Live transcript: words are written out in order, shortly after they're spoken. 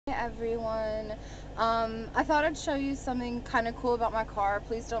everyone. I thought I'd show you something kind of cool about my car.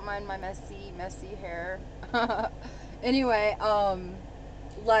 Please don't mind my messy hair. Anyway,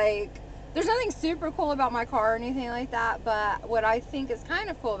 like, there's nothing super cool about my car or anything like that, but what I think is kind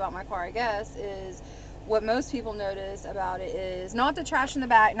of cool about my car, I guess, is what most people notice about it is not the trash in the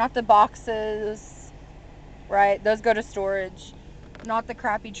back, not the boxes, right? Those go to storage. Not the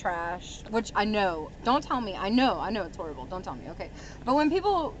crappy trash, which I know. Don't tell me. I know it's horrible. Don't tell me, okay? But when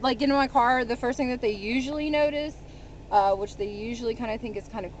people like get in my car, the first thing that they usually notice, which they usually kind of think is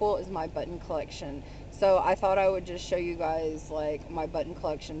kind of cool, is my button collection. So I thought I would just show you guys like my button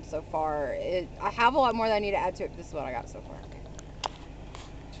collection so far. I have a lot more that I need to add to it, but this is what I got so far. Okay.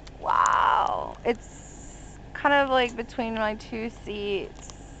 Wow, it's kind of like between my two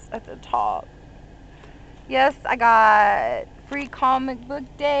seats at the top. Yes, I got free comic book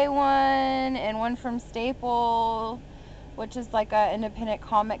day one and one from Staple, which is like a independent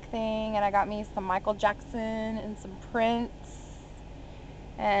comic thing, and I got me some Michael Jackson and some Prince,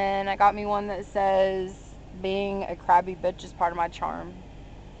 and I got me one that says being a crabby bitch is part of my charm,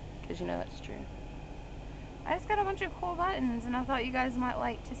 because you know that's true. I just got a bunch of cool buttons, and I thought you guys might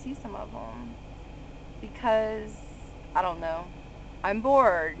like to see some of them, because I don't know, I'm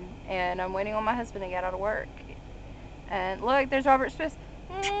bored and I'm waiting on my husband to get out of work. And look, there's Robert Smith.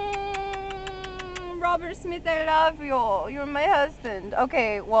 Robert Smith, I love you. You're my husband.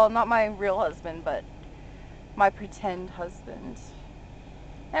 Okay, well, not my real husband, but my pretend husband.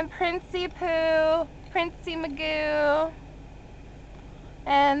 And Princey Pooh, Princey Magoo.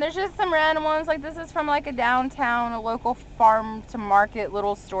 And there's just some random ones. Like, this is from like a downtown, a local farm to market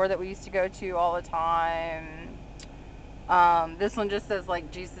little store that we used to go to all the time. This one just says like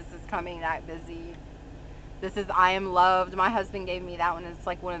Jesus is coming, not busy. This is I Am Loved. My husband gave me that one. It's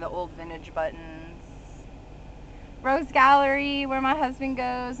like one of the old vintage buttons. Rose Gallery, where my husband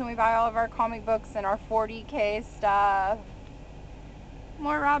goes and we buy all of our comic books and our 40K stuff.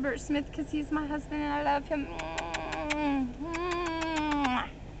 More Robert Smith because he's my husband and I love him.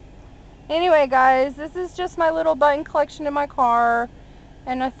 Anyway, guys, this is just my little button collection in my car,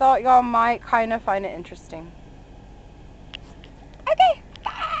 and I thought y'all might kind of find it interesting.